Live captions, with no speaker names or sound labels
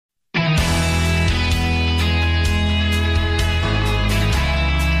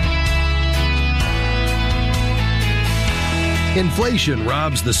Inflation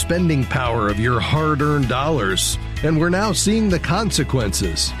robs the spending power of your hard-earned dollars, and we're now seeing the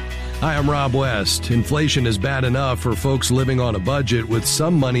consequences. Hi, I'm Rob West. Inflation is bad enough for folks living on a budget with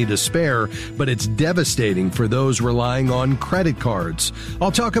some money to spare, but it's devastating for those relying on credit cards.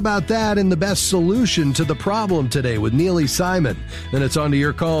 I'll talk about that and the best solution to the problem today with Neely Simon. Then it's on to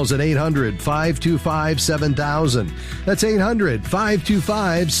your calls at 800-525-7000. That's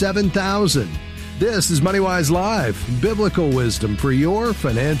 800-525-7000. This is MoneyWise Live, biblical wisdom for your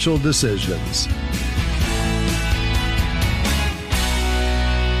financial decisions.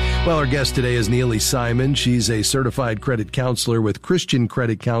 Well, our guest today is Neely Simon. She's a certified credit counselor with Christian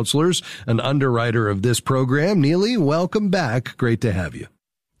Credit Counselors, an underwriter of this program. Neely, welcome back. Great to have you.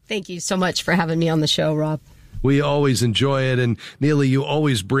 Thank you so much for having me on the show, Rob. We always enjoy it. And Neely, you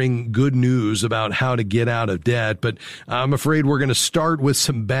always bring good news about how to get out of debt. But I'm afraid we're going to start with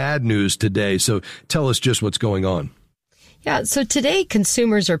some bad news today. So tell us just what's going on. Yeah, so today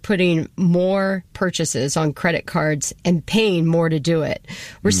consumers are putting more purchases on credit cards and paying more to do it.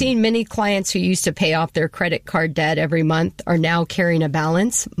 We're seeing many clients who used to pay off their credit card debt every month are now carrying a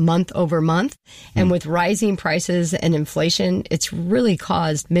balance month over month. And with rising prices and inflation, it's really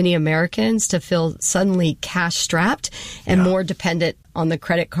caused many Americans to feel suddenly cash strapped and more dependent on the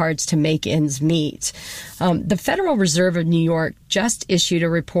credit cards to make ends meet. The Federal Reserve of New York just issued a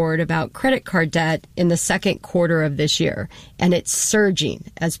report about credit card debt in the second quarter of this year, and it's surging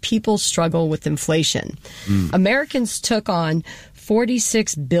as people struggle with inflation. Americans took on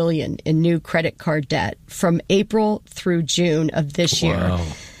 $46 billion in new credit card debt from April through June of this year.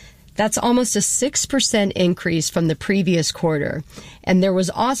 That's almost a 6% increase from the previous quarter. And there was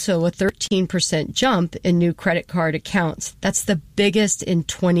also a 13% jump in new credit card accounts. That's the biggest in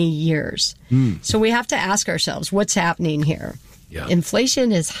 20 years. So we have to ask ourselves, what's happening here?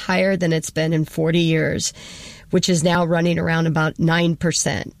 Inflation is higher than it's been in 40 years, which is now running around about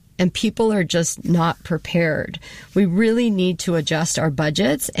 9%. And people are just not prepared. We really need to adjust our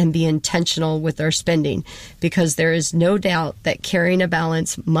budgets and be intentional with our spending, because there is no doubt that carrying a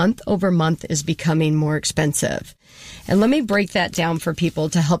balance month over month is becoming more expensive. And let me break that down for people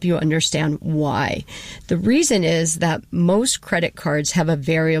to help you understand why. The reason is that most credit cards have a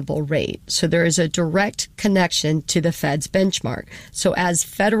variable rate. So there is a direct connection to the Fed's benchmark. So as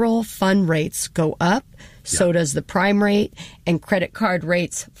federal fund rates go up, so does the prime rate, and credit card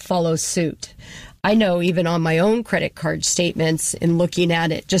rates follow suit. I know even on my own credit card statements, in looking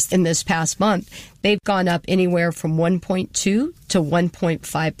at it just in this past month, they've gone up anywhere from 1.2 to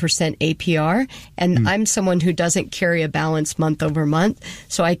 1.5% APR. And I'm someone who doesn't carry a balance month over month,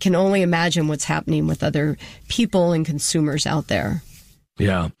 so I can only imagine what's happening with other people and consumers out there.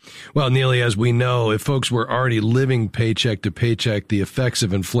 Yeah. Well, Neely, as we know, if folks were already living paycheck to paycheck, the effects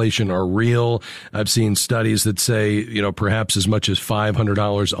of inflation are real. I've seen studies that say, perhaps as much as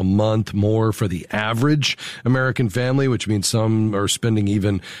 $500 a month more for the average American family, which means some are spending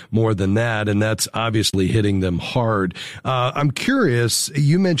even more than that. And that's obviously hitting them hard. I'm curious,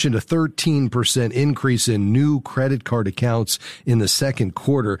 you mentioned a 13% increase in new credit card accounts in the second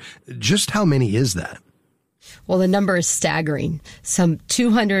quarter. Just how many is that? Well, the number is staggering. Some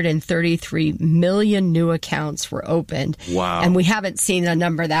 233 million new accounts were opened. Wow. And we haven't seen a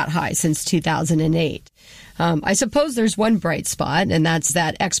number that high since 2008. I suppose there's one bright spot, and that's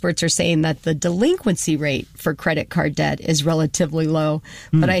that experts are saying that the delinquency rate for credit card debt is relatively low.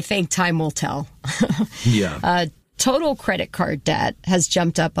 But I think time will tell. Total credit card debt has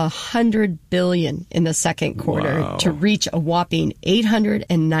jumped up $100 billion in the second quarter to reach a whopping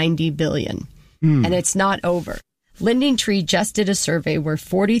 $890 billion. And it's not over. LendingTree just did a survey where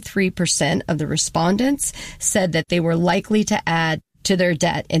 43% of the respondents said that they were likely to add to their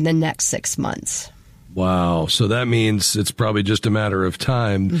debt in the next 6 months. Wow. So that means it's probably just a matter of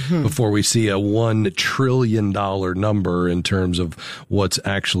time before we see a $1 trillion number in terms of what's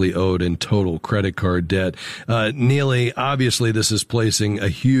actually owed in total credit card debt. Neely, obviously this is placing a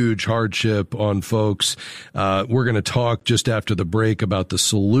huge hardship on folks. We're going to talk just after the break about the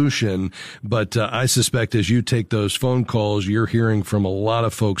solution, but I suspect as you take those phone calls, you're hearing from a lot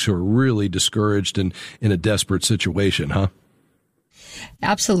of folks who are really discouraged and in a desperate situation, huh?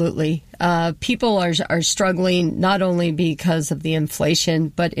 Absolutely. People are struggling not only because of the inflation,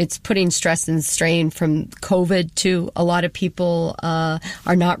 but it's putting stress and strain from COVID too. A lot of people are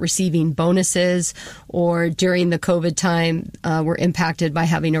not receiving bonuses, or during the COVID time were impacted by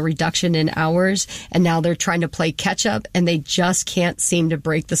having a reduction in hours, and now they're trying to play catch up, and they just can't seem to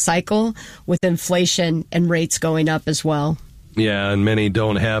break the cycle with inflation and rates going up as well. Yeah, and many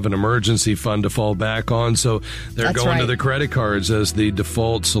don't have an emergency fund to fall back on, so they're going to the credit cards as the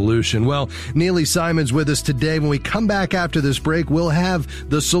default solution. Well, Neely Simon's with us today. When we come back after this break, we'll have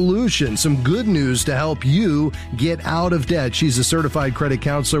the solution, some good news to help you get out of debt. She's a certified credit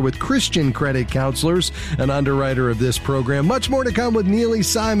counselor with Christian Credit Counselors, an underwriter of this program. Much more to come with Neely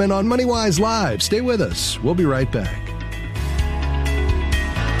Simon on MoneyWise Live. Stay with us. We'll be right back.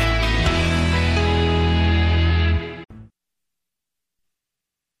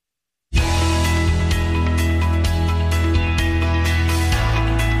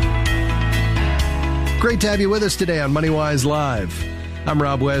 Great to have you with us today on MoneyWise Live. I'm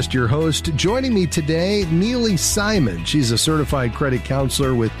Rob West, your host. Joining me today, Neely Simon. She's a certified credit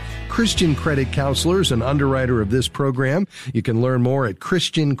counselor with Christian Credit Counselors, an underwriter of this program. You can learn more at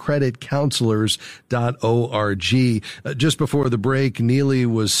christiancreditcounselors.org. Just before the break, Neely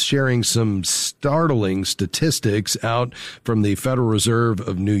was sharing some startling statistics out from the Federal Reserve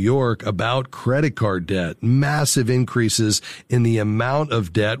of New York about credit card debt. Massive increases in the amount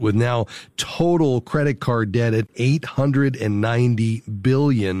of debt, with now total credit card debt at $890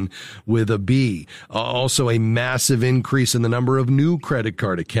 billion with a B. Also a massive increase in the number of new credit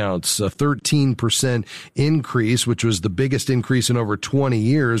card accounts. A 13% increase, which was the biggest increase in over 20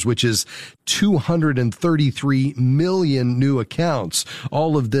 years, which is 233 million new accounts.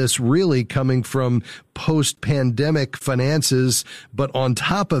 All of this really coming from post-pandemic finances, but on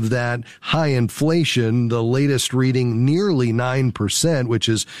top of that, high inflation, the latest reading nearly 9%, which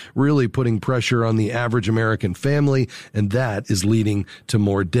is really putting pressure on the average American family, and that is leading to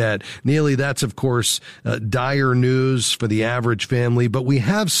more debt. Neely, that's of course dire news for the average family, but we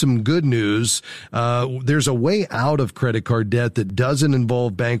have some good news. There's a way out of credit card debt that doesn't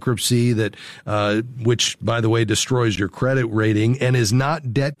involve bankruptcy, that which, by the way, destroys your credit rating, and is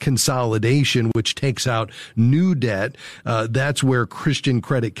not debt consolidation, which takes out new debt. That's where Christian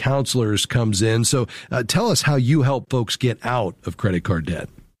Credit Counselors comes in. So tell us how you help folks get out of credit card debt.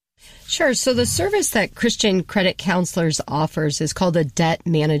 Sure. So the service that Christian Credit Counselors offers is called a debt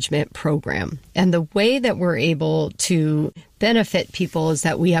management program. And the way that we're able to benefit people is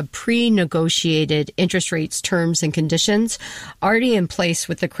that we have pre-negotiated interest rates, terms, and conditions already in place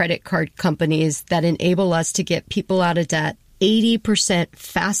with the credit card companies that enable us to get people out of debt 80%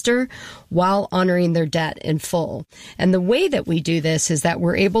 faster while honoring their debt in full. And the way that we do this is that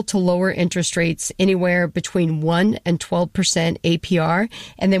we're able to lower interest rates anywhere between 1 and 12% APR,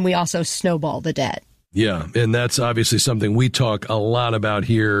 and then we also snowball the debt. Yeah, and that's obviously something we talk a lot about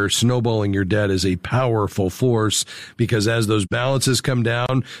here. Snowballing your debt is a powerful force because as those balances come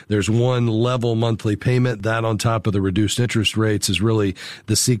down, there's one level monthly payment. That on top of the reduced interest rates is really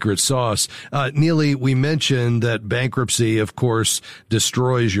the secret sauce. Neely, we mentioned that bankruptcy, of course,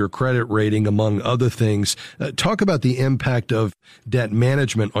 destroys your credit rating, among other things. Talk about the impact of debt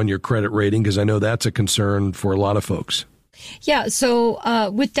management on your credit rating, because I know that's a concern for a lot of folks. Yeah. So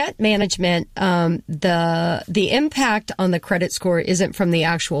with debt management, the impact on the credit score isn't from the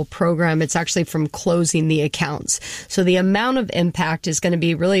actual program. It's actually from closing the accounts. So the amount of impact is going to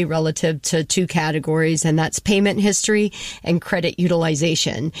be really relative to two categories, and that's payment history and credit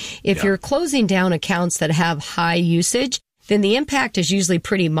utilization. If you're closing down accounts that have high usage, then the impact is usually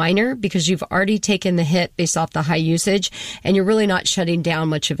pretty minor because you've already taken the hit based off the high usage and you're really not shutting down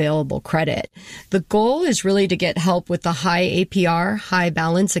much available credit. The goal is really to get help with the high APR, high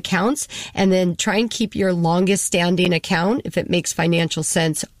balance accounts, and then try and keep your longest standing account, if it makes financial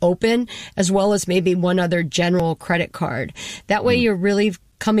sense, open, as well as maybe one other general credit card. That way you're really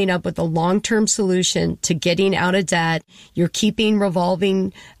coming up with a long-term solution to getting out of debt. You're keeping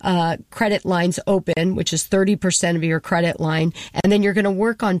revolving credit lines open, which is 30% of your credit line. And then you're going to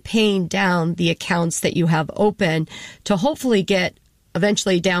work on paying down the accounts that you have open to hopefully get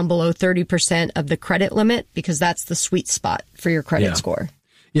eventually down below 30% of the credit limit, because that's the sweet spot for your credit score.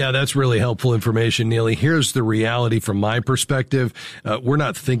 Yeah, that's really helpful information, Neely. Here's the reality from my perspective. We're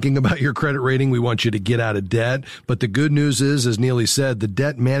not thinking about your credit rating. We want you to get out of debt. But the good news is, as Neely said, the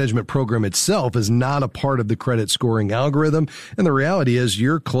debt management program itself is not a part of the credit scoring algorithm. And the reality is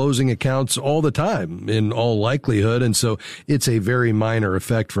you're closing accounts all the time in all likelihood. And so it's a very minor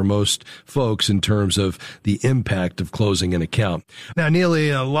effect for most folks in terms of the impact of closing an account. Now, Neely,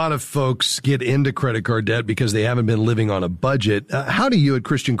 a lot of folks get into credit card debt because they haven't been living on a budget. How do you at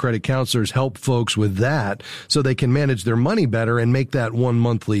Christian Credit Counselors help folks with that so they can manage their money better and make that one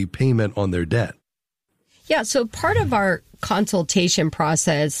monthly payment on their debt? Yeah, so part of our consultation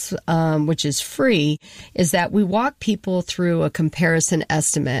process, which is free, is that we walk people through a comparison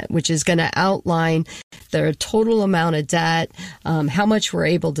estimate, which is going to outline their total amount of debt, how much we're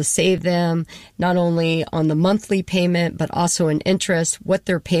able to save them, not only on the monthly payment, but also in interest, what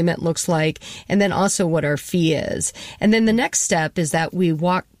their payment looks like, and then also what our fee is. And then the next step is that we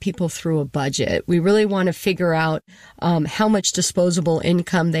walk people through a budget. We really want to figure out how much disposable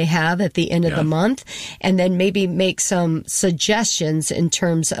income they have at the end of the month, and then maybe make some suggestions in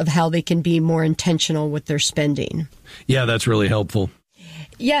terms of how they can be more intentional with their spending. Yeah, that's really helpful.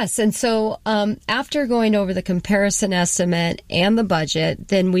 Yes. And so after going over the comparison estimate and the budget,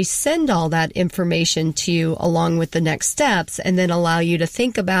 then we send all that information to you along with the next steps, and then allow you to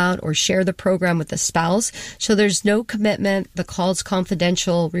think about or share the program with a spouse. So there's no commitment. The call's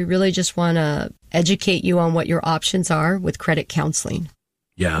confidential. We really just want to educate you on what your options are with credit counseling.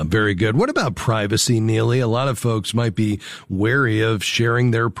 Yeah, very good. What about privacy, Neely? A lot of folks might be wary of sharing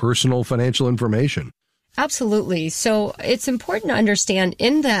their personal financial information. Absolutely. So it's important to understand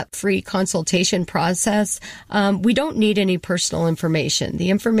in that free consultation process, we don't need any personal information.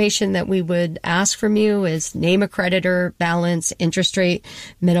 The information that we would ask from you is name of creditor, balance, interest rate,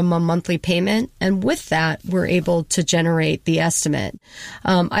 minimum monthly payment. And with that, we're able to generate the estimate.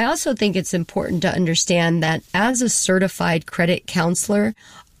 I also think it's important to understand that as a certified credit counselor,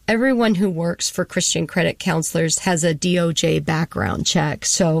 everyone who works for Christian Credit Counselors has a DOJ background check.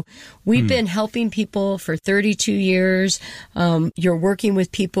 So we've been helping people for 32 years. You're working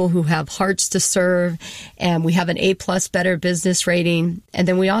with people who have hearts to serve, and we have an A+ Better Business rating. And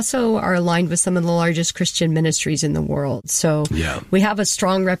then we also are aligned with some of the largest Christian ministries in the world. So we have a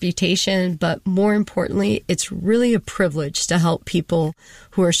strong reputation, but more importantly, it's really a privilege to help people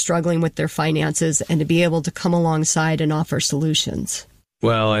who are struggling with their finances and to be able to come alongside and offer solutions.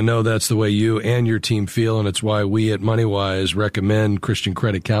 Well, I know that's the way you and your team feel, and it's why we at MoneyWise recommend Christian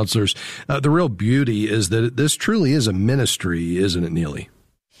Credit Counselors. The real beauty is that this truly is a ministry, isn't it, Neely?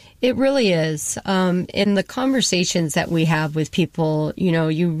 It really is. In the conversations that we have with people,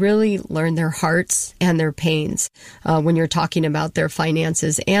 you really learn their hearts and their pains when you're talking about their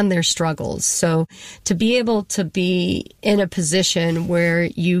finances and their struggles. So to be able to be in a position where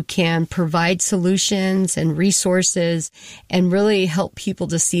you can provide solutions and resources and really help people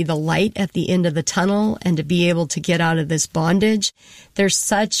to see the light at the end of the tunnel and to be able to get out of this bondage, there's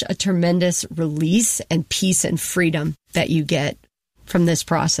such a tremendous release and peace and freedom that you get from this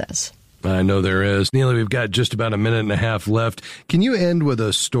process. I know there is. Neely, we've got just about a minute and a half left. Can you end with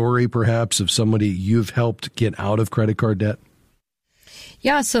a story, perhaps, of somebody you've helped get out of credit card debt?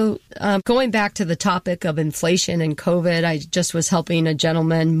 Yeah, so going back to the topic of inflation and COVID, I just was helping a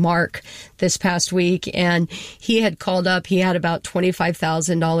gentleman, Mark, this past week, and he had called up. He had about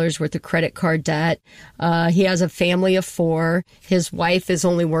 $25,000 worth of credit card debt. He has a family of 4. His wife is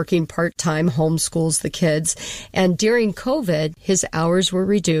only working part-time, homeschools the kids. And during COVID, his hours were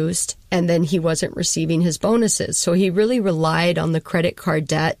reduced, and then he wasn't receiving his bonuses. So he really relied on the credit card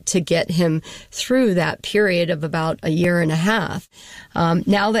debt to get him through that period of about a year and a half.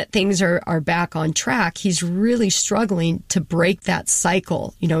 Now that things are back on track, he's really struggling to break that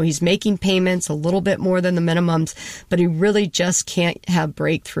cycle. He's making payments a little bit more than the minimums, but he really just can't have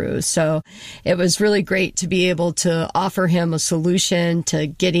breakthroughs. So it was really great to be able to offer him a solution to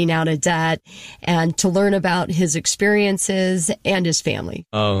getting out of debt and to learn about his experiences and his family.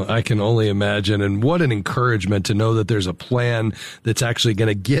 Oh, I can only imagine. And what an encouragement to know that there's a plan that's actually going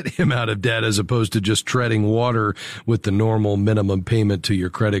to get him out of debt as opposed to just treading water with the normal minimum payment to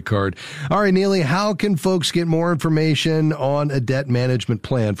your credit card. All right, Neely, how can folks get more information on a debt management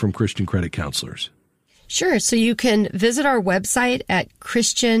plan from Christian Credit Counselors? Sure. So you can visit our website at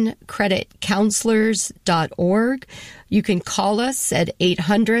christiancreditcounselors.org. You can call us at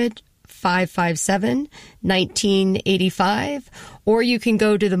 800-557-1985, or you can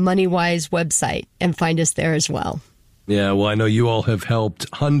go to the MoneyWise website and find us there as well. Yeah, well, I know you all have helped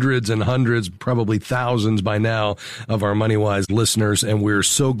hundreds and hundreds, probably thousands by now, of our MoneyWise listeners, and we're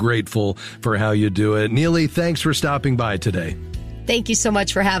so grateful for how you do it. Neely, thanks for stopping by today. Thank you so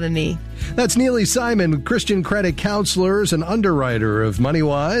much for having me. That's Neely Simon, Christian Credit Counselors and underwriter of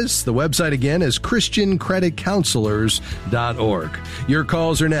MoneyWise. The website again is christiancreditcounselors.org. Your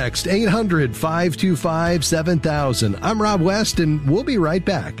calls are next, 800-525-7000. I'm Rob West, and we'll be right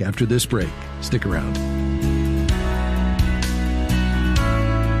back after this break. Stick around.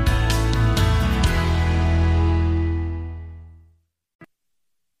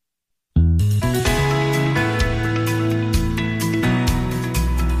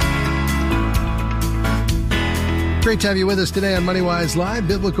 Great to have you with us today on MoneyWise Live,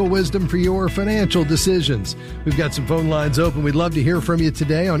 biblical wisdom for your financial decisions. We've got some phone lines open. We'd love to hear from you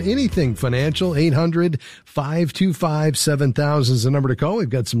today on anything financial. 800-525-7000 is the number to call. We've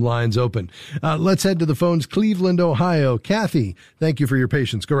got some lines open. Let's head to the phones. Cleveland, Ohio. Kathy, thank you for your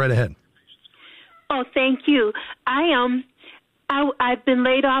patience. Go right ahead. Oh, thank you. I've been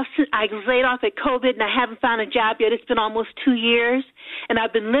laid off. I was laid off at COVID, and I haven't found a job yet. It's been almost 2 years, and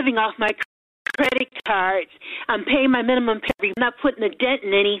I've been living off my credit cards. I'm paying my minimum pay. I'm not putting a dent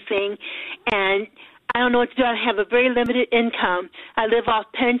in anything, and I don't know what to do. I have a very limited income. I live off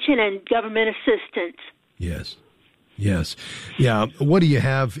pension and government assistance. Yes. Yeah. What do you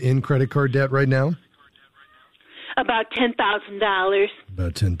have in credit card debt right now? About $10,000.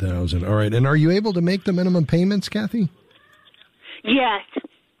 About $10,000. All right. And are you able to make the minimum payments, Kathy? Yes.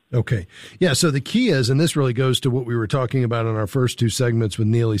 Okay. Yeah. So the key is, and this really goes to what we were talking about in our first two segments with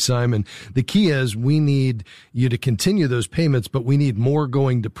Neely Simon, the key is we need you to continue those payments, but we need more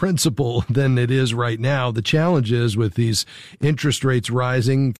going to principal than it is right now. The challenge is with these interest rates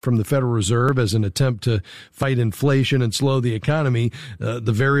rising from the Federal Reserve as an attempt to fight inflation and slow the economy, the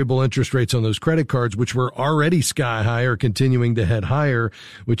variable interest rates on those credit cards, which were already sky high, are continuing to head higher,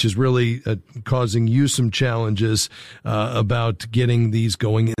 which is really causing you some challenges about getting these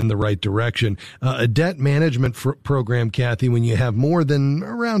going in the right direction. A debt management program, Kathy, when you have more than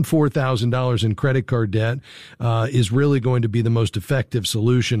around $4,000 in credit card debt, is really going to be the most effective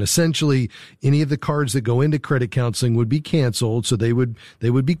solution. Essentially, any of the cards that go into credit counseling would be canceled, so they would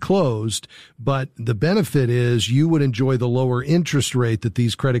be closed. But the benefit is you would enjoy the lower interest rate that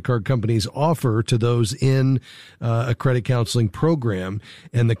these credit card companies offer to those in a credit counseling program.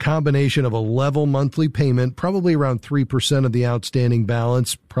 And the combination of a level monthly payment, probably around 3% of the outstanding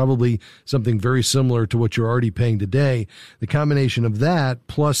balance, probably something very similar to what you're already paying today. The combination of that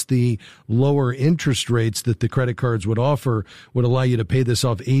plus the lower interest rates that the credit cards would offer would allow you to pay this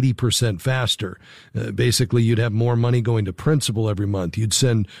off 80% faster. Basically, you'd have more money going to principal every month. You'd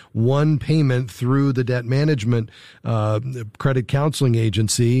send one payment through the debt management credit counseling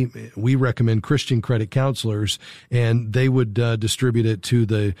agency. We recommend Christian Credit Counselors, and they would distribute it to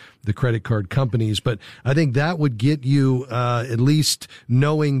the credit card companies. But I think that would get you at least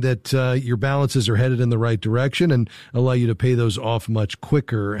knowing that your balances are headed in the right direction and allow you to pay those off much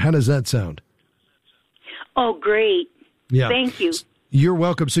quicker. How does that sound? Oh, great. Yeah. Thank you. You're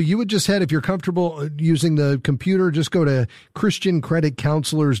welcome. So you would just head, if you're comfortable using the computer, just go to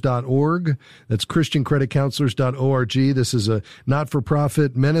ChristianCreditCounselors.org. That's ChristianCreditCounselors.org. This is a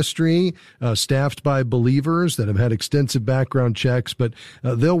not-for-profit ministry staffed by believers that have had extensive background checks, but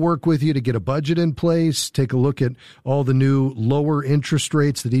they'll work with you to get a budget in place, take a look at all the new lower interest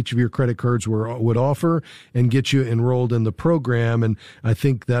rates that each of your credit cards would offer, and get you enrolled in the program. And I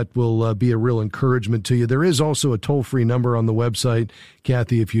think that will be a real encouragement to you. There is also a toll-free number on the website,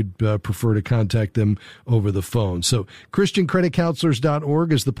 Kathy, if you'd prefer to contact them over the phone. So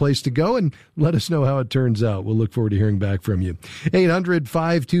ChristianCreditCounselors.org is the place to go, and let us know how it turns out. We'll look forward to hearing back from you.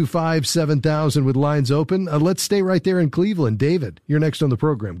 800-525-7000 with lines open. Let's stay right there in Cleveland. David, you're next on the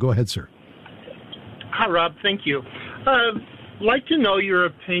program. Go ahead, sir. Hi, Rob. Thank you. I'd like to know your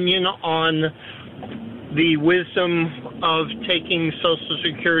opinion on the wisdom of taking Social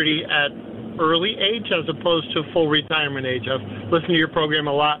Security at early age as opposed to full retirement age. I've listened to your program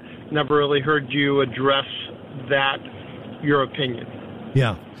a lot, never really heard you address that, your opinion.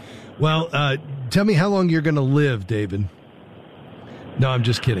 Yeah. Well, tell me how long you're going to live, David. No, I'm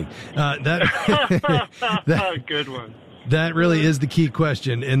just kidding. Good one. That really is the key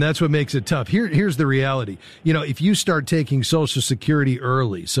question, and that's what makes it tough. Here's the reality. You know, if you start taking Social Security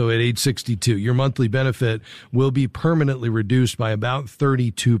early, so at age 62, your monthly benefit will be permanently reduced by about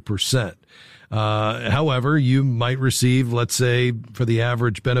 32%. However, you might receive, let's say, for the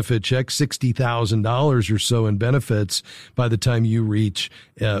average benefit check, $60,000 or so in benefits by the time you reach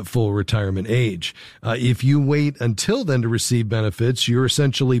full retirement age. If you wait until then to receive benefits, you're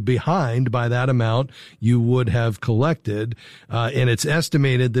essentially behind by that amount you would have collected. And it's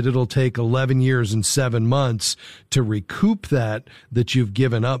estimated that it'll take 11 years and 7 months to recoup that you've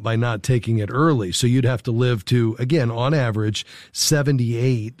given up by not taking it early. So you'd have to live to, again, on average,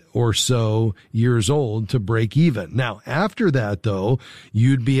 78 or so years old to break even. Now, after that, though,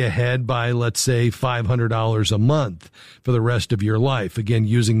 you'd be ahead by, let's say, $500 a month for the rest of your life. Again,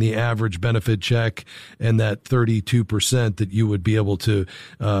 using the average benefit check and that 32% that you would be able to,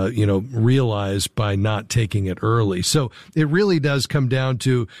 realize by not taking it early. So it really does come down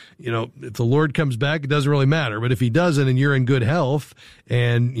to, if the Lord comes back, it doesn't really matter. But if he doesn't and you're in good health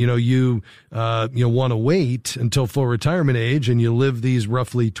and, you want to wait until full retirement age and you live these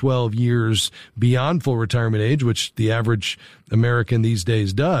roughly 12 years beyond full retirement age, which the average American these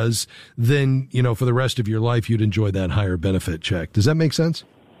days does, then, for the rest of your life, you'd enjoy that higher benefit check. Does that make sense?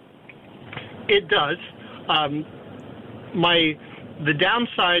 It does. The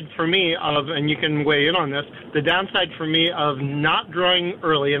downside for me and you can weigh in on this, the downside for me of not drawing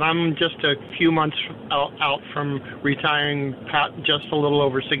early, and I'm just a few months out from retiring, just a little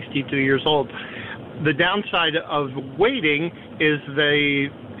over 62 years old. The downside of waiting is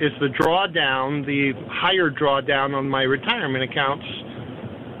the drawdown, the higher drawdown on my retirement accounts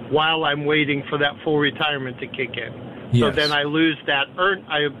while I'm waiting for that full retirement to kick in. So Yes. then I lose that.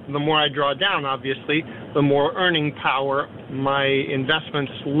 The more I draw down, obviously, the more earning power my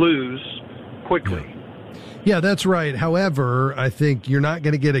investments lose quickly. Yeah, that's right. However, I think you're not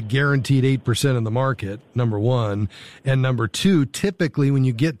going to get a guaranteed 8% in the market, number one. And number two, typically when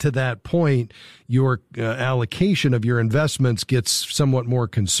you get to that point, your allocation of your investments gets somewhat more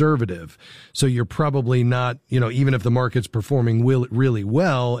conservative. So you're probably not, even if the market's performing really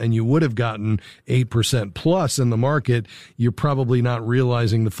well and you would have gotten 8% plus in the market, you're probably not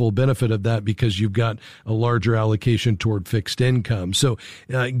realizing the full benefit of that because you've got a larger allocation toward fixed income. So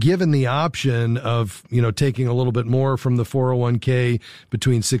given the option of, taking a little bit more from the 401k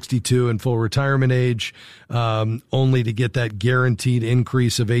between 62 and full retirement age, only to get that guaranteed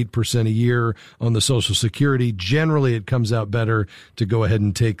increase of 8% a year on the Social Security, generally it comes out better to go ahead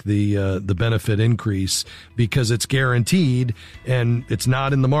and take the benefit increase because it's guaranteed and it's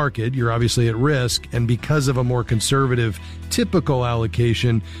not in the market. You're obviously at risk, and because of a more conservative typical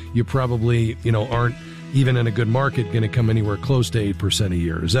allocation, you probably aren't even in a good market going to come anywhere close to 8% a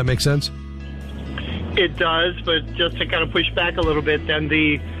year. Does that make sense? It does, but just to kind of push back a little bit, then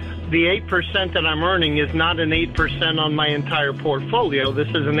the 8% that I'm earning is not an 8% on my entire portfolio. This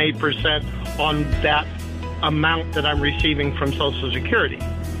is an 8% on that amount that I'm receiving from Social Security.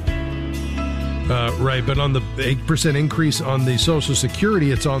 Right, but on the 8% increase on the Social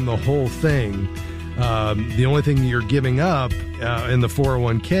Security, it's on the whole thing. The only thing you're giving up in the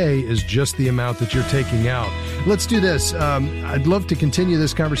 401k is just the amount that you're taking out. Let's do this. I'd love to continue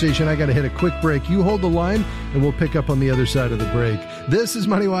this conversation. I got to hit a quick break. You hold the line, and we'll pick up on the other side of the break. This is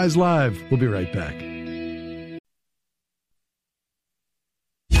MoneyWise Live. We'll be right back.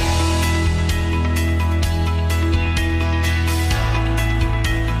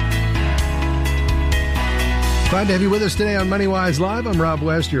 Glad to have you with us today on MoneyWise Live. I'm Rob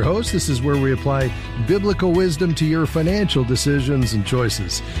West, your host. This is where we apply biblical wisdom to your financial decisions and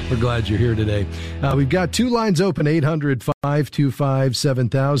choices. We're glad you're here today. We've got two lines open,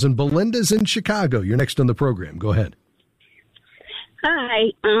 800-525-7000. Belinda's in Chicago. You're next on the program. Go ahead.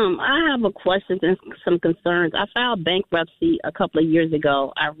 Hi. I have a question and some concerns. I filed bankruptcy a couple of years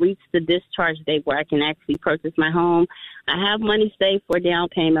ago. I reached the discharge date where I can actually purchase my home. I have money saved for down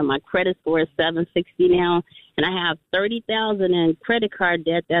payment. My credit score is 760 now, and I have $30,000 in credit card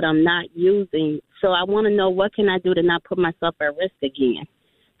debt that I'm not using. So I want to know, what can I do to not put myself at risk again,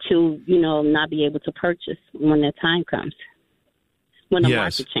 to not be able to purchase when that time comes, when the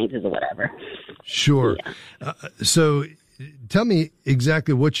market changes or whatever. Sure. Yeah. So tell me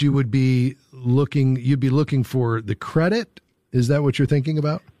exactly what you would be you'd be looking for the credit. Is that what you're thinking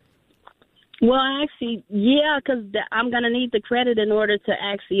about? Well, actually, yeah, because I'm going to need the credit in order to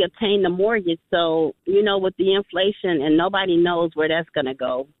actually obtain the mortgage. So, with the inflation, and nobody knows where that's going to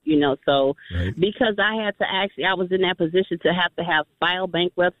go, so right. Because I was in that position to have filed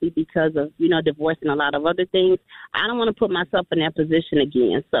bankruptcy because of, divorce and a lot of other things. I don't want to put myself in that position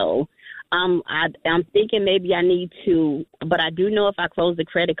again. So I'm thinking maybe I need to, but I do know if I close the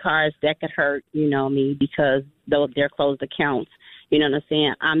credit cards, that could hurt, me, because they're closed accounts. You know what I'm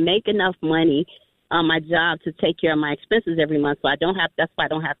saying? I make enough money on my job to take care of my expenses every month, so that's why I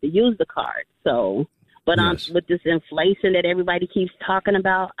don't have to use the card. So, but yes. With this inflation that everybody keeps talking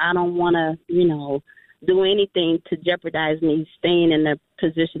about, I don't want to, do anything to jeopardize me staying in the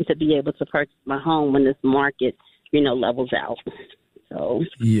position to be able to purchase my home when this market, levels out. So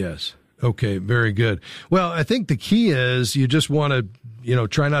yes. Okay, very good. Well, I think the key is you just want to,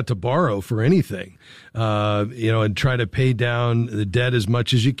 try not to borrow for anything, and try to pay down the debt as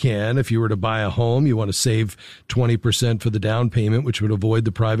much as you can. If you were to buy a home, you want to save 20% for the down payment, which would avoid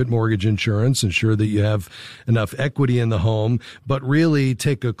the private mortgage insurance, ensure that you have enough equity in the home, but really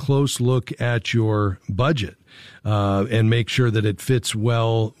take a close look at your budget. and make sure that it fits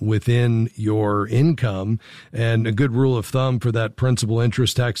well within your income. And a good rule of thumb for that principal,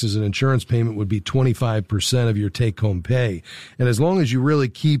 interest, taxes, and insurance payment would be 25% of your take-home pay. And as long as you really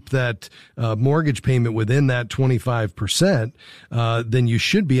keep that mortgage payment within that 25%, then you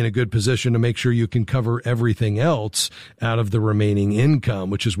should be in a good position to make sure you can cover everything else out of the remaining income,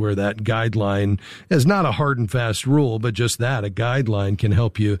 which is where that guideline is not a hard and fast rule, but just that, a guideline can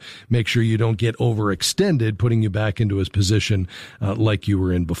help you make sure you don't get overextended, putting you back into a position like you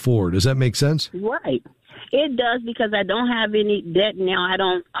were in before. Does that make sense? Right. It does, because I don't have any debt now.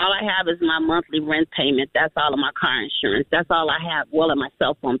 All I have is my monthly rent payment. That's all of my car insurance. That's all I have. Well, and my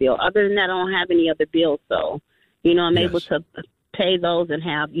cell phone bill. Other than that, I don't have any other bills. So, I'm able to pay those and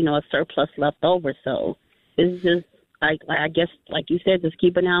have, a surplus left over. So it's just, I guess, like you said, just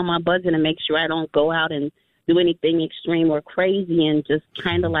keep an eye on my budget and make sure I don't go out and do anything extreme or crazy, and just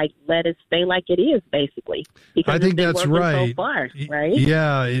kind of let it stay like it is, basically. Because I think that's right. So far, right?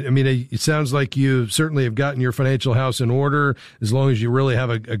 Yeah. I mean, it sounds like you certainly have gotten your financial house in order. As long as you really have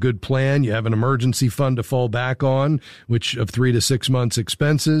a good plan, you have an emergency fund to fall back on, which of 3 to 6 months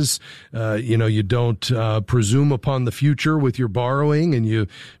expenses. You don't presume upon the future with your borrowing, and you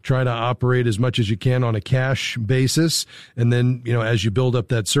try to operate as much as you can on a cash basis. And then, as you build up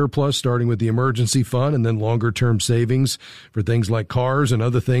that surplus, starting with the emergency fund and then longer-term savings for things like cars and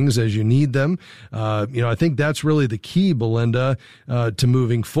other things as you need them. I think that's really the key, Belinda, to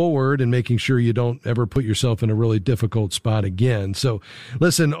moving forward and making sure you don't ever put yourself in a really difficult spot again. So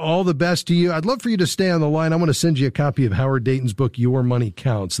listen, all the best to you. I'd love for you to stay on the line. I want to send you a copy of Howard Dayton's book, Your Money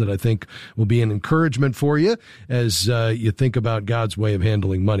Counts, that I think will be an encouragement for you as you think about God's way of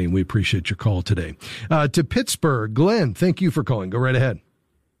handling money. And we appreciate your call today. To Pittsburgh, Glenn, thank you for calling. Go right ahead.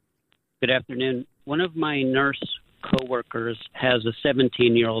 Good afternoon. One of my nurse coworkers has a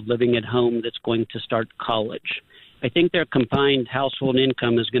 17-year-old living at home that's going to start college. I think their combined household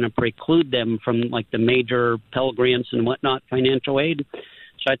income is going to preclude them from the major Pell Grants and whatnot financial aid.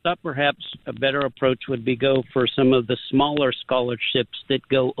 So I thought perhaps a better approach would be go for some of the smaller scholarships that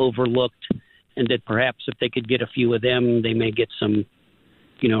go overlooked, and that perhaps if they could get a few of them, they may get some,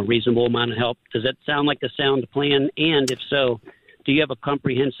 reasonable amount of help. Does that sound like a sound plan? And if so, do you have a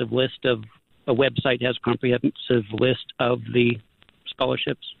comprehensive list of a website has a comprehensive list of the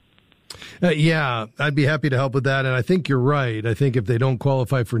scholarships? Yeah, I'd be happy to help with that. And I think you're right. I think if they don't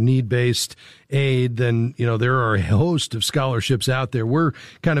qualify for need-based aid, then, there are a host of scholarships out there. We're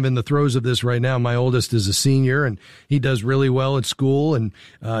kind of in the throes of this right now. My oldest is a senior, and he does really well at school, and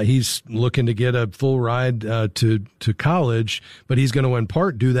he's looking to get a full ride to college, but he's going to in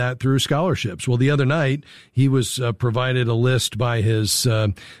part do that through scholarships. Well, the other night, he was provided a list by his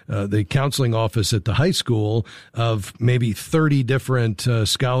the counseling office at the high school of maybe 30 different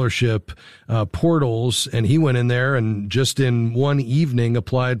scholarship portals, and he went in there and just in one evening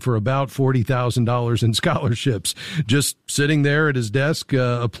applied for about $40,000 in scholarships, just sitting there at his desk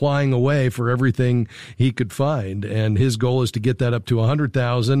applying away for everything he could find. And his goal is to get that up to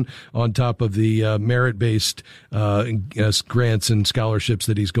 $100,000 on top of the merit-based grants and scholarships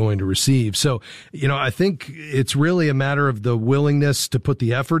that he's going to receive. So, I think it's really a matter of the willingness to put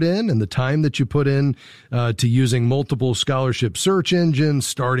the effort in and the time that you put in to using multiple scholarship search engines,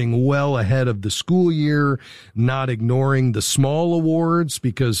 starting well ahead of the school year, not ignoring the small awards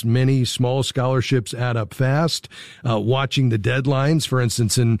because many small scholarships add up fast, watching the deadlines. For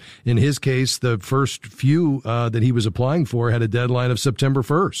instance, in his case, the first few that he was applying for had a deadline of September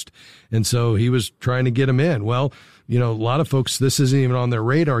 1st. And so he was trying to get them in. Well, a lot of folks, this isn't even on their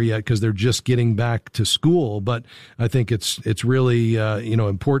radar yet because they're just getting back to school. But I think it's really,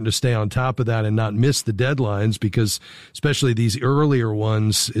 important to stay on top of that and not miss the deadlines, because especially these earlier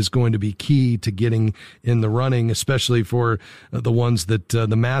ones is going to be key to getting in the running, especially for the ones that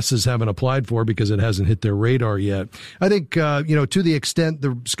the masses haven't applied for because it hasn't hit their radar yet. I think, to the extent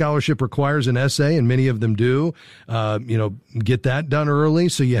the scholarship requires an essay, and many of them do, get that done early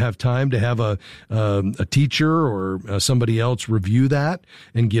so you have time to have a teacher or somebody else review that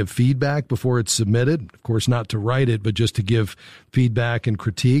and give feedback before it's submitted. Of course, not to write it, but just to give feedback and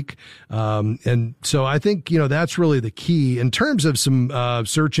critique. And so I think, that's really the key. In terms of some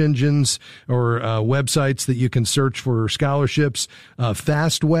search engines or websites that you can search for scholarships,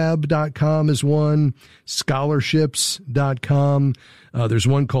 fastweb.com is one, scholarships.com. There's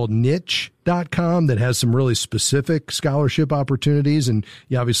one called Niche, that has some really specific scholarship opportunities, and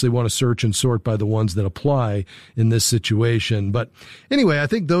you obviously want to search and sort by the ones that apply in this situation. But anyway, I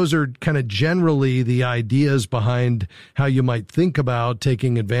think those are kind of generally the ideas behind how you might think about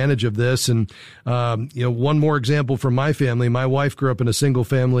taking advantage of this. And one more example from my family. My wife grew up in a single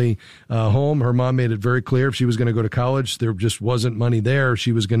family home. Her mom made it very clear if she was going to go to college, there just wasn't money there.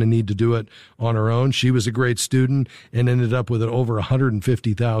 She was going to need to do it on her own. She was a great student and ended up with over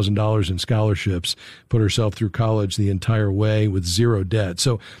 $150,000 in scholarships, put herself through college the entire way with zero debt.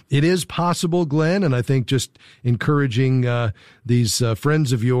 So it is possible, Glenn, and I think just encouraging these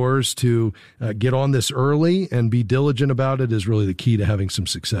friends of yours to get on this early and be diligent about it is really the key to having some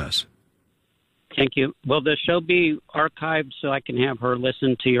success. Thank you. Will the show be archived so I can have her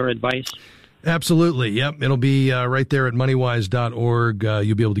listen to your advice? Absolutely. Yep. It'll be right there at moneywise.org.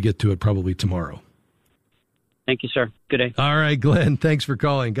 You'll be able to get to it probably tomorrow. Thank you, sir. Good day. All right, Glenn, thanks for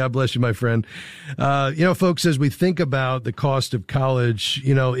calling. God bless you, my friend. Folks, as we think about the cost of college,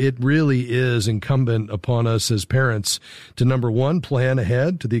 it really is incumbent upon us as parents to, number one, plan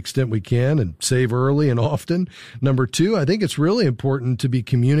ahead to the extent we can and save early and often. Number two, I think it's really important to be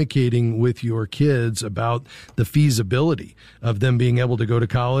communicating with your kids about the feasibility of them being able to go to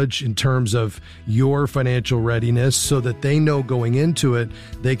college in terms of your financial readiness so that they know going into it,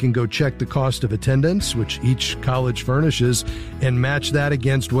 they can go check the cost of attendance, which each college furnishes, and match that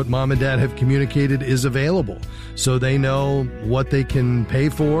against what mom and dad have communicated is available. So they know what they can pay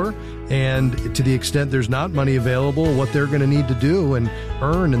for, and to the extent there's not money available, what they're going to need to do and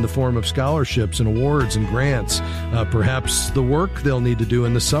earn in the form of scholarships and awards and grants. Perhaps the work they'll need to do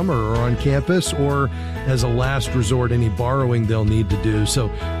in the summer or on campus, or as a last resort, any borrowing they'll need to do. So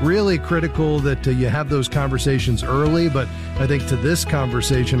really critical that you have those conversations early. But I think to this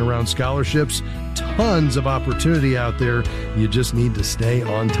conversation around scholarships, tons of opportunity out there. You just need to stay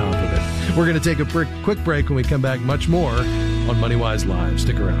on top of it. We're going to take a quick break. When we come back, much more on MoneyWise Live.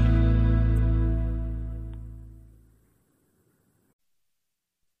 Stick around.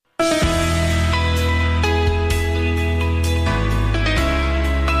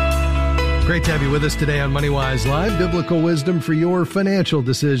 Great to have you with us today on MoneyWise Live, biblical wisdom for your financial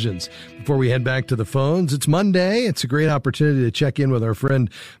decisions. Before we head back to the phones, it's Monday. It's a great opportunity to check in with our friend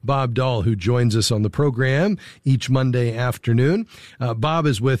Bob Dahl, who joins us on the program each Monday afternoon. Bob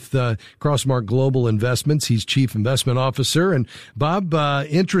is with Crossmark Global Investments. He's Chief Investment Officer. And Bob,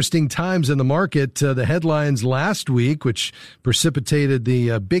 interesting times in the market. The headlines last week, which precipitated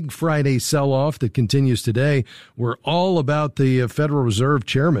the big Friday sell-off that continues today, were all about the Federal Reserve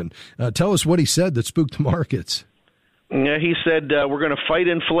Chairman. Tell us what he said that spooked the markets. Yeah, he said, we're going to fight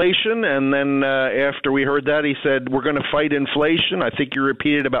inflation, and then after we heard that, he said, we're going to fight inflation. I think you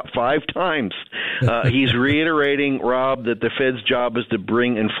repeated about 5 times. He's reiterating, Rob, that the Fed's job is to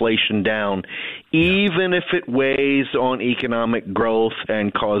bring inflation down, even if it weighs on economic growth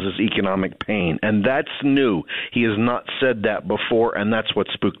and causes economic pain. And that's new. He has not said that before, and that's what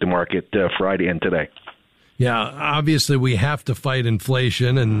spooked the market Friday and today. Yeah, obviously we have to fight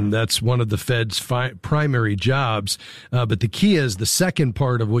inflation, and that's one of the Fed's primary jobs. But the key is the second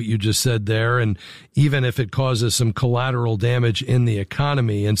part of what you just said there, and even if it causes some collateral damage in the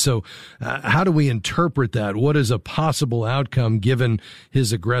economy. And so how do we interpret that? What is a possible outcome given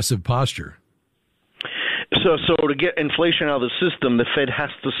his aggressive posture? So to get inflation out of the system, the Fed has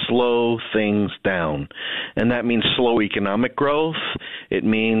to slow things down. And that means slow economic growth. It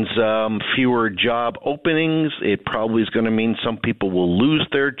means fewer job openings. It probably is going to mean some people will lose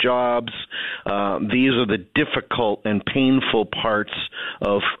their jobs. These are the difficult and painful parts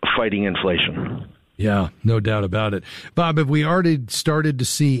of fighting inflation. Yeah, no doubt about it. Bob, have we already started to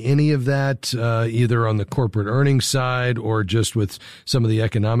see any of that, either on the corporate earnings side or just with some of the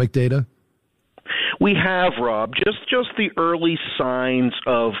economic data? We have, Rob, just the early signs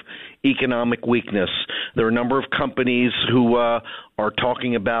of economic weakness. There are a number of companies who are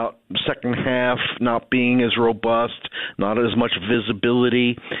talking about second half not being as robust, not as much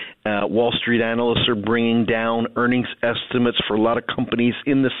visibility. Wall Street analysts are bringing down earnings estimates for a lot of companies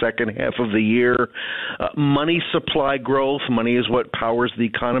in the second half of the year. Money supply growth, money is what powers the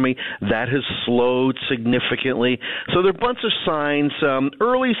economy, that has slowed significantly. So there are a bunch of signs,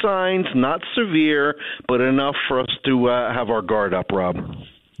 early signs, not severe, but enough for us to have our guard up, Rob.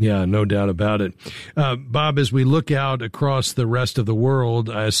 Yeah, no doubt about it. Bob, as we look out across the rest of the world,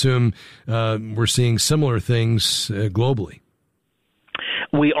 I assume we're seeing similar things globally.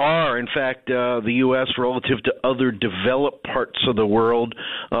 We are. In fact, the U.S. relative to other developed parts of the world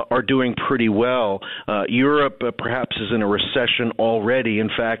are doing pretty well. Europe perhaps is in a recession already. In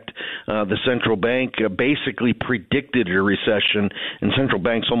fact, the central bank basically predicted a recession, and central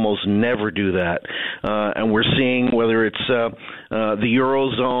banks almost never do that. And we're seeing whether it's the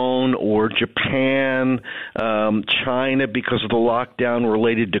Eurozone or Japan, China, because of the lockdown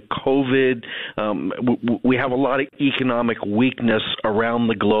related to COVID, we have a lot of economic weakness around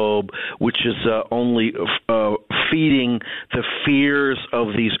the globe, which is only feeding the fears of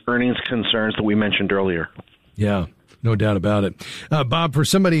these earnings concerns that we mentioned earlier. Yeah, no doubt about it. Bob, for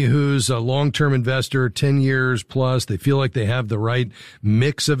somebody who's a long-term investor, 10 years plus, they feel like they have the right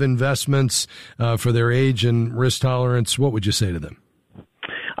mix of investments for their age and risk tolerance, what would you say to them?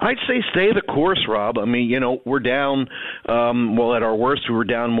 I'd say stay the course, Rob. I mean, we're down, at our worst, we were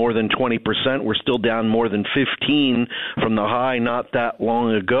down more than 20%. We're still down more than 15 from the high not that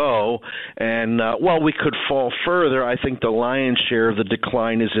long ago. And while we could fall further, I think the lion's share of the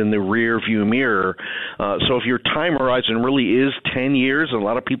decline is in the rear view mirror. So if your time horizon really is 10 years, and a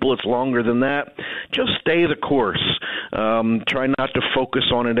lot of people it's longer than that, just stay the course. Try not to focus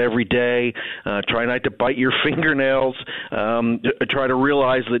on it every day. Try not to bite your fingernails. Try to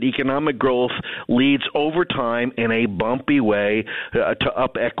realize that economic growth leads over time in a bumpy way to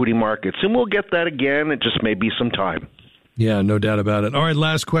up equity markets. And we'll get that again. It just may be some time. Yeah, no doubt about it. All right,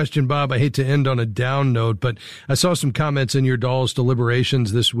 last question, Bob. I hate to end on a down note, but I saw some comments in your Doll's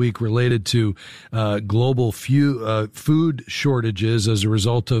deliberations this week related to global food shortages as a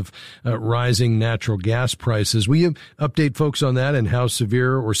result of rising natural gas prices. Will you update folks on that, and how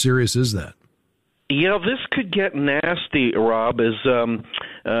severe or serious is that? This could get nasty, Rob, as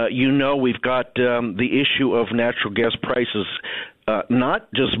we've got the issue of natural gas prices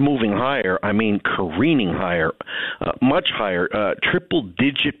not just moving higher, I mean careening higher, much higher,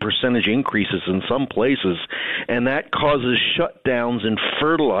 triple-digit percentage increases in some places, and that causes shutdowns in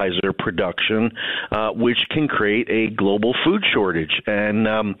fertilizer production, which can create a global food shortage.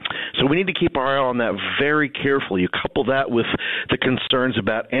 And so we need to keep our eye on that very carefully. You couple that with the concerns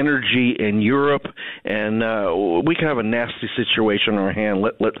about energy in Europe, and we can have a nasty situation on our hand.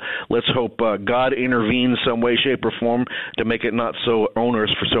 Let's hope God intervenes some way, shape, or form to make it not so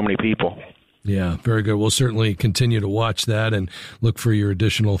onerous for so many people. Yeah, very good. We'll certainly continue to watch that and look for your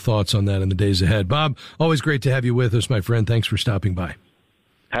additional thoughts on that in the days ahead. Bob, always great to have you with us, my friend. Thanks for stopping by.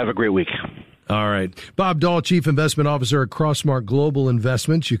 Have a great week. All right. Bob Doll, Chief Investment Officer at Crossmark Global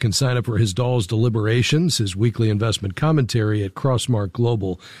Investments. You can sign up for his Doll's Deliberations, his weekly investment commentary at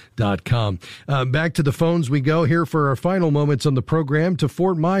crossmarkglobal.com. Back to the phones we go here for our final moments on the program to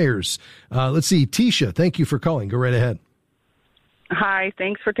Fort Myers. Let's see. Tisha, thank you for calling. Go right ahead. Hi,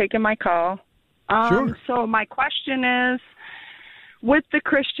 thanks for taking my call. Sure. So my question is, with the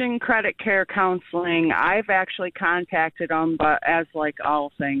Christian Credit Care Counseling, I've actually contacted them, but as like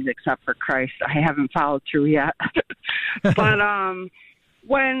all things except for Christ, I haven't followed through yet. But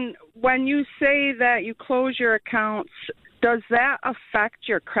when you say that you close your accounts, does that affect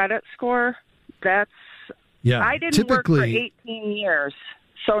your credit score? I didn't work for 18 years,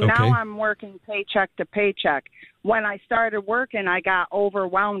 so now I'm working paycheck to paycheck. When I started working, I got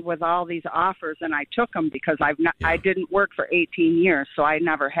overwhelmed with all these offers, and I took them because I didn't work for 18 years, so I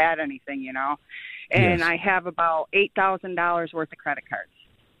never had anything, And I have about $8,000 worth of credit cards.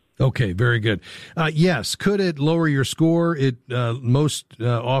 Okay, very good. Yes, could it lower your score? It most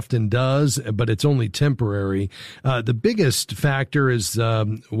often does, but it's only temporary. The biggest factor is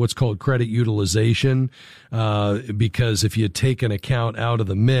what's called credit utilization, because if you take an account out of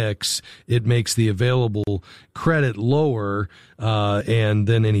the mix, it makes the available credit lower, and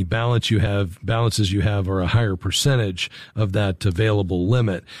then any balances you have are a higher percentage of that available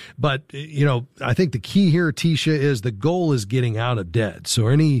limit. But, I think the key here, Tisha, is the goal is getting out of debt. So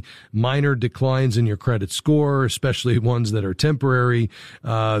any minor declines in your credit score, especially ones that are temporary,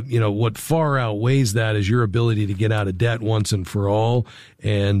 what far outweighs that is your ability to get out of debt once and for all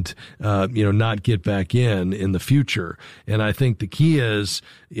and, not get back in the future. And I think the key is,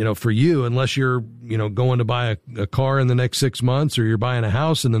 for you, unless you're, going to buy a car in the next 6 months or you're buying a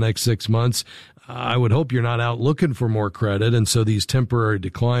house in the next 6 months, I would hope you're not out looking for more credit. And so these temporary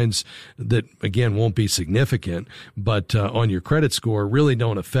declines that, again, won't be significant, but on your credit score really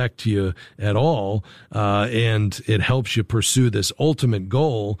don't affect you at all. And it helps you pursue this ultimate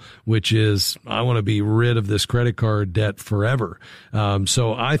goal, which is I want to be rid of this credit card debt forever.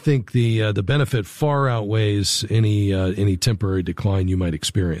 So I think the benefit far outweighs any temporary decline you might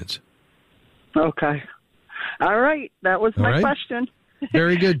experience. Okay. All right. That was my question.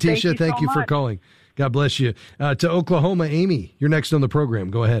 Very good, Tisha. Thank you for calling. God bless you. To Oklahoma, Amy, you're next on the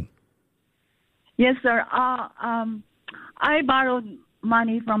program. Go ahead. Yes, sir. I borrowed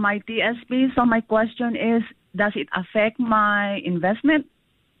money from my TSP, so my question is, does it affect my investment?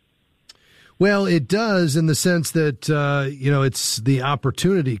 Well, it does in the sense that, it's the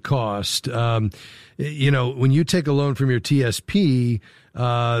opportunity cost. When you take a loan from your TSP,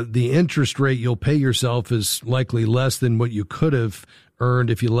 the interest rate you'll pay yourself is likely less than what you could have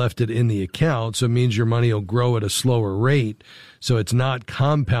earned if you left it in the account. So it means your money will grow at a slower rate. So it's not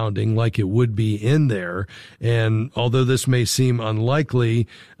compounding like it would be in there. And although this may seem unlikely,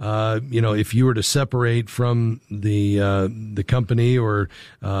 if you were to separate from the company or,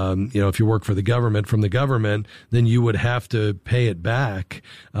 if you work for the government from the government, then you would have to pay it back,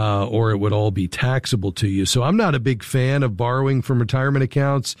 or it would all be taxable to you. So I'm not a big fan of borrowing from retirement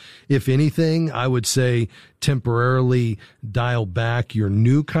accounts. If anything, I would say temporarily dial back your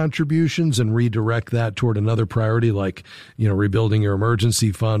new contributions and redirect that toward another priority, like, rebuilding your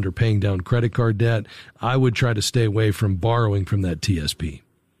emergency fund or paying down credit card debt. I would try to stay away from borrowing from that TSP.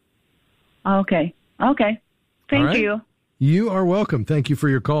 Okay. Thank you. You are welcome. Thank you for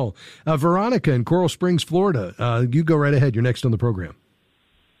your call. Veronica in Coral Springs, Florida. You go right ahead. You're next on the program.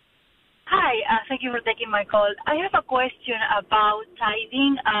 Hi, thank you for taking my call. I have a question about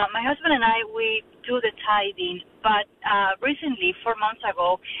tithing. My husband and I, we do the tithing, but recently, 4 months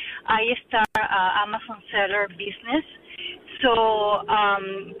ago, I started Amazon seller business. So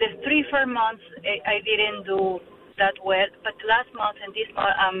the 3-4 months, I didn't do that well, but last month and this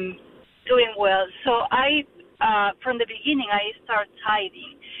month, I'm doing well. So I, from the beginning, I start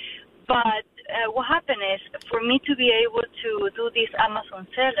tithing. But what happened is, for me to be able to do this Amazon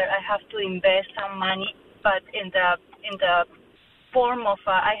seller, I have to invest some money, but in the form of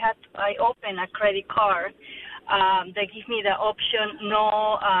I open a credit card that gives me the option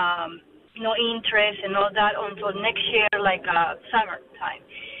no interest and all that until next year, like summertime.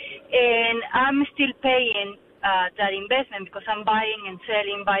 And I'm still paying that investment because I'm buying and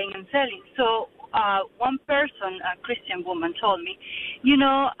selling. So one person, a Christian woman, told me, you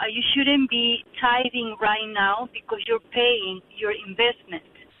shouldn't be tithing right now because you're paying your investment.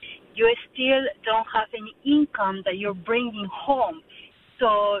 You still don't have any income that you're bringing home.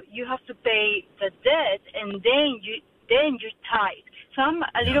 So you have to pay the debt and then you tithe. So I'm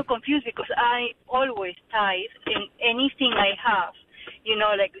a little confused because I always tithe in anything I have,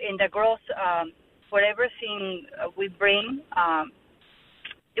 like in the gross, whatever thing we bring,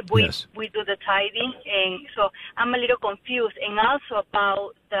 we do the tithing. And so I'm a little confused. And also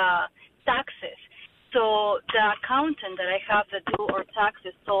about the taxes. So the accountant that I have that do our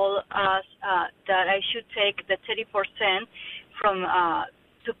taxes told us that I should take the 30% from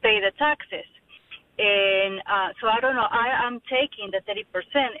to pay the taxes. And so I don't know. I'm taking the 30%,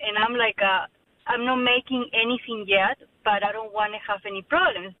 and I'm like, I'm not making anything yet, but I don't want to have any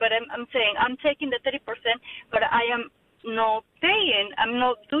problems. But I'm saying I'm taking the 30%, but I am not paying. I'm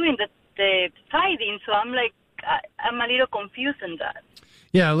not doing the tithing. So I'm like, I'm a little confused in that.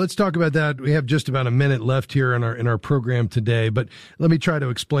 Yeah, let's talk about that. We have just about a minute left here in our program today, but let me try to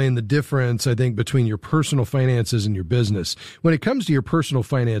explain the difference, I think, between your personal finances and your business. When it comes to your personal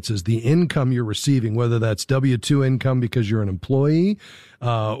finances, the income you're receiving, whether that's W-2 income because you're an employee,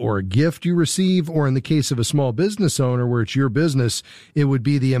 or a gift you receive, or in the case of a small business owner where it's your business, it would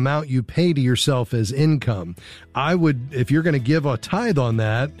be the amount you pay to yourself as income. If you're going to give a tithe on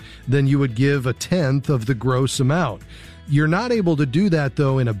that, then you would give 1/10 of the gross amount. You're not able to do that,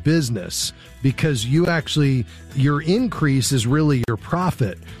 though, in a business because your increase is really your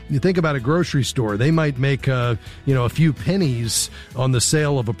profit. You think about a grocery store. They might make, a few pennies on the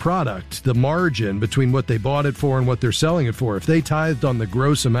sale of a product, the margin between what they bought it for and what they're selling it for. If they tithed on the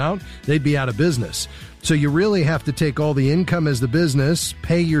gross amount, they'd be out of business. So you really have to take all the income as the business,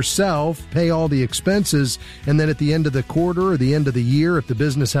 pay yourself, pay all the expenses, and then at the end of the quarter or the end of the year, if the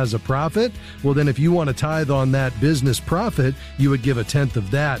business has a profit, well, then if you want to tithe on that business profit, you would give 1/10 of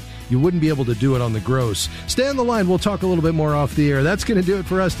that. You wouldn't be able to do it on the gross. Stay on the line. We'll talk a little bit more off the air. That's going to do it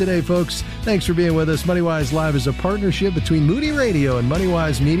for us today, folks. Thanks for being with us. MoneyWise Live is a partnership between Moody Radio and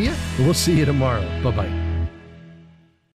MoneyWise Media, and we'll see you tomorrow. Bye-bye.